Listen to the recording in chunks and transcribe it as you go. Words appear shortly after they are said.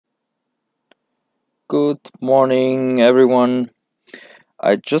Good morning, everyone.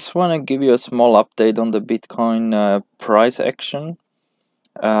 I just want to give you a small update on the Bitcoin price action.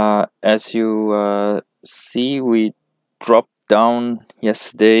 As you see, we dropped down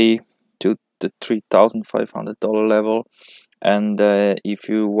yesterday to the $3,500 level, and if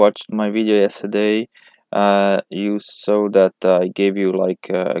you watched my video yesterday, you saw that I gave you like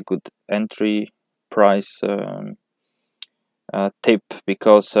a good entry price tip,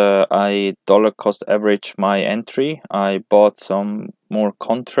 because I dollar cost average my entry. I bought some more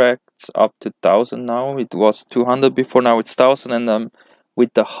contracts up to 1,000 now. It was 200 before, now it's 1,000, and I'm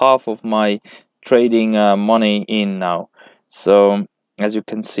with the half of my trading money in now. So as you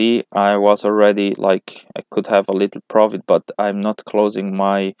can see, I was already like, I could have a little profit, but I'm not closing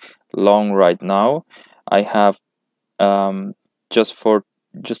my long right now. I have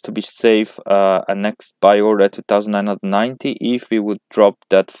just to be safe, a next buy order at 2,990 if we would drop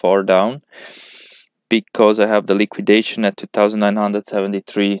that far down, because I have the liquidation at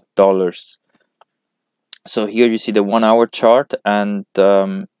 $2,973. So here you see the 1 hour chart, and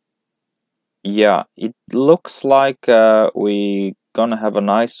yeah, it looks like we gonna have a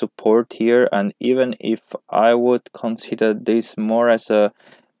nice support here. And even if I would consider this more as a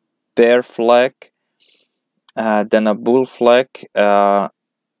bear flag than a bull flag,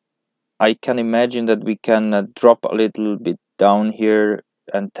 I can imagine that we can drop a little bit down here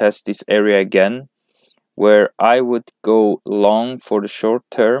and test this area again, where I would go long for the short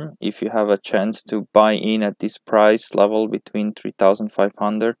term if you have a chance to buy in at this price level between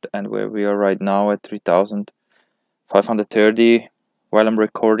 3,500 and where we are right now at 3,530 while I'm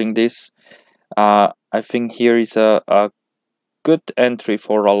recording this. I think here is a good entry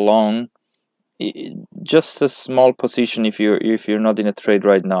for a long. Just a small position if you're not in a trade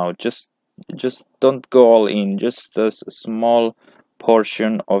right now. Just don't go all in. Just a small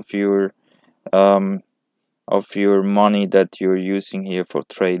portion of your money that you're using here for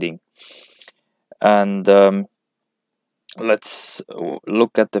trading. And let's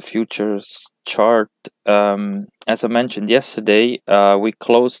look at the futures chart. As I mentioned yesterday, we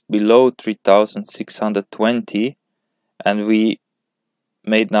closed below 3,620, and we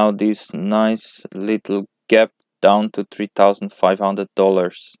made now this nice little gap down to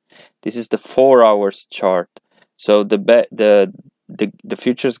 $3,500. This is the 4 hours chart, so the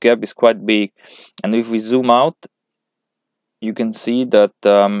futures gap is quite big. And if we zoom out, you can see that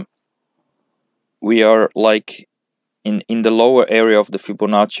we are like in the lower area of the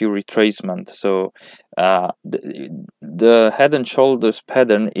Fibonacci retracement. So the head and shoulders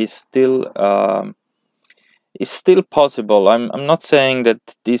pattern is still possible. I'm not saying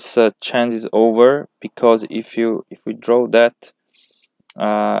that this chance is over, because if we draw that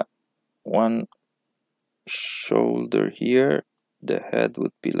one shoulder here, the head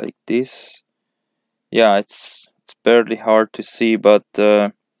would be like this. Yeah, it's barely hard to see, but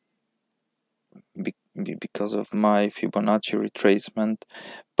because of my Fibonacci retracement.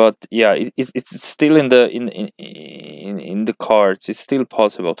 But yeah, it's still in the cards. It's still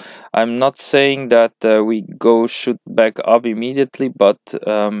possible. I'm not saying that we shoot back up immediately, but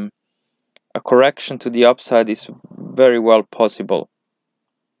a correction to the upside is very well possible.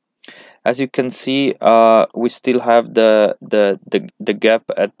 As you can see, we still have the gap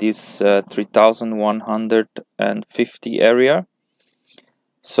at this 3,150 area.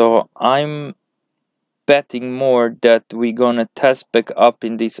 So I'm betting more that we're gonna test back up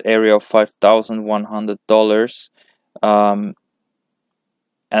in this area of $5,100,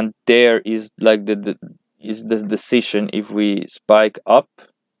 and there is like the decision if we spike up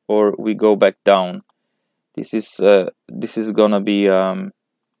or we go back down. This is gonna be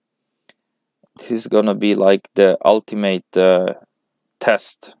like the ultimate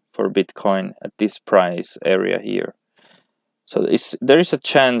test for Bitcoin at this price area here. So there is a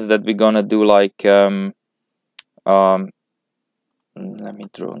chance that we're gonna do like let me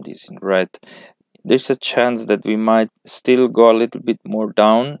draw this in red. There's a chance that we might still go a little bit more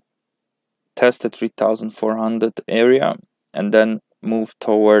down, test the 3,400 area, and then move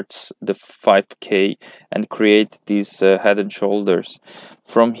towards the 5K and create these head and shoulders.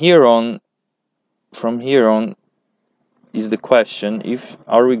 From here on is the question: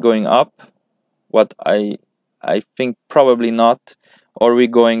 are we going up? What I think probably not. Or we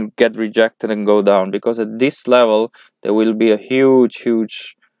going get rejected and go down, because at this level there will be a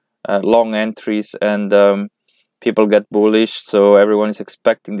huge long entries, and people get bullish, so everyone is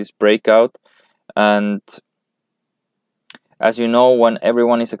expecting this breakout. And as you know, when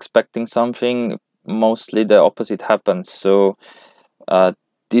everyone is expecting something, mostly the opposite happens. So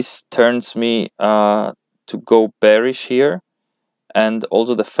this turns me to go bearish here, and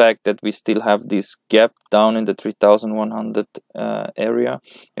also the fact that we still have this gap down in the 3100 area.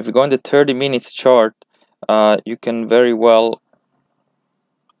 If we go in the 30 minutes chart, you can very well,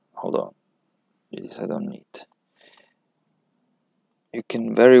 hold on, this I don't need. You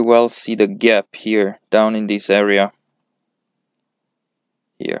can very well see the gap here down in this area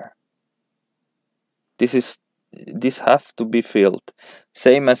here. This have to be filled,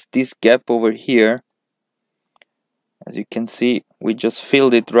 same as this gap over here. As you can see, we just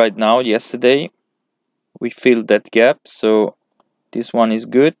filled it right now. Yesterday we filled that gap, so this one is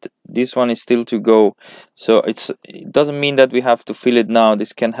good. This one is still to go, so it doesn't mean that we have to fill it now.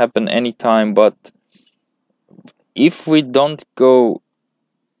 This can happen anytime, but if we don't go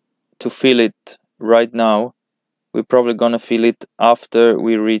to fill it right now, we're probably gonna fill it after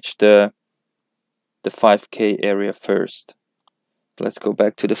we reach the 5K area first. Let's go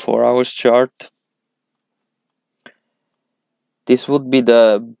back to the 4 hours chart. This would be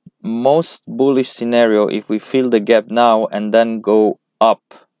the most bullish scenario if we fill the gap now and then go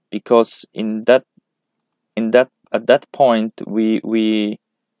up, because at that point we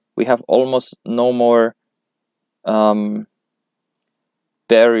have almost no more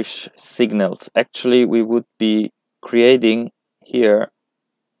bearish signals. Actually, we would be creating here,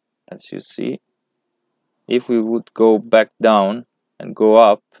 as you see, if we would go back down and go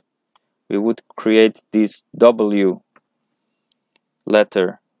up, we would create this W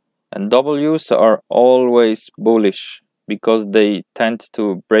letter, and W's are always bullish because they tend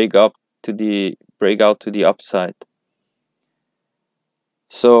to break out to the upside.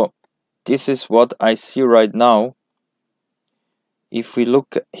 So this is what I see right now. If we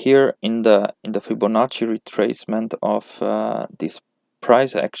look here in the Fibonacci retracement of this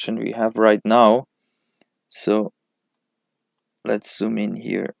price action we have right now, so let's zoom in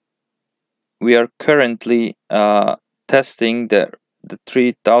here. We are currently testing the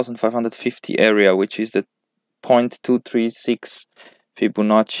 3550 area, which is the 0.236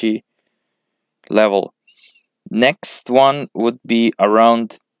 Fibonacci level. Next one would be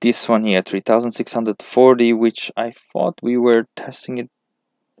around this one here, 3640, which I thought we were testing it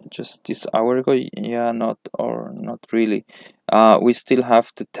just this hour ago. Yeah, not really. We still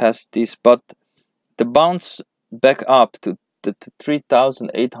have to test this, but the bounce back up to the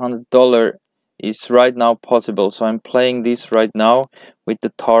 $3,800 is right now possible. So I'm playing this right now with the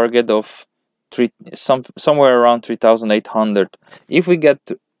target of somewhere around 3,800. If we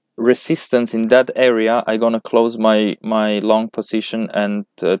get resistance in that area, I'm gonna close my long position and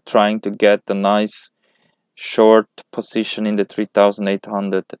trying to get a nice short position in the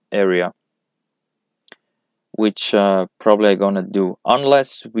 3,800 area, which probably I'm gonna do,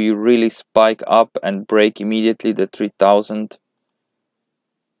 unless we really spike up and break immediately the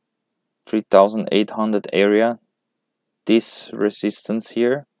 3,800 area, this resistance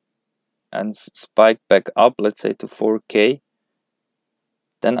here, and spike back up, let's say to 4K,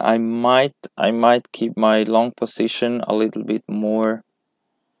 then I might keep my long position a little bit more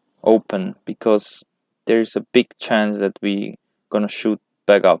open, because there's a big chance that we gonna shoot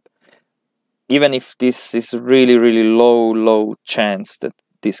back up, even if this is really low chance that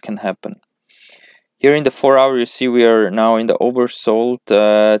this can happen. Here in the 4 hour, you see we are now in the oversold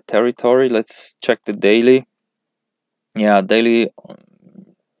territory. Let's check the daily. Yeah, daily,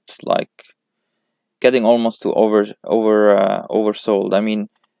 it's like getting almost to oversold. I mean,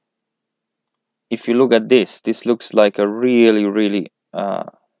 if you look at this looks like a really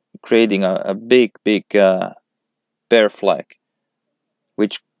creating a big bear flag,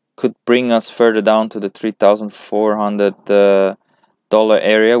 which could bring us further down to the $3,400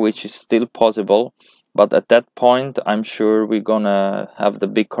 area, which is still possible. But at that point, I'm sure we're gonna have the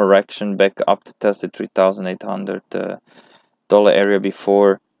big correction back up to test the $3,800 area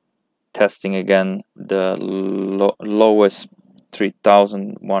before testing again the lowest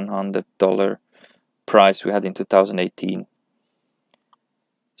 $3,100 price we had in 2018.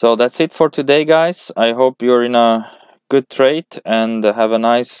 So that's it for today, guys. I hope you're in a good trade and have a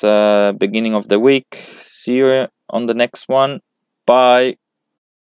nice beginning of the week. See you on the next one. Bye.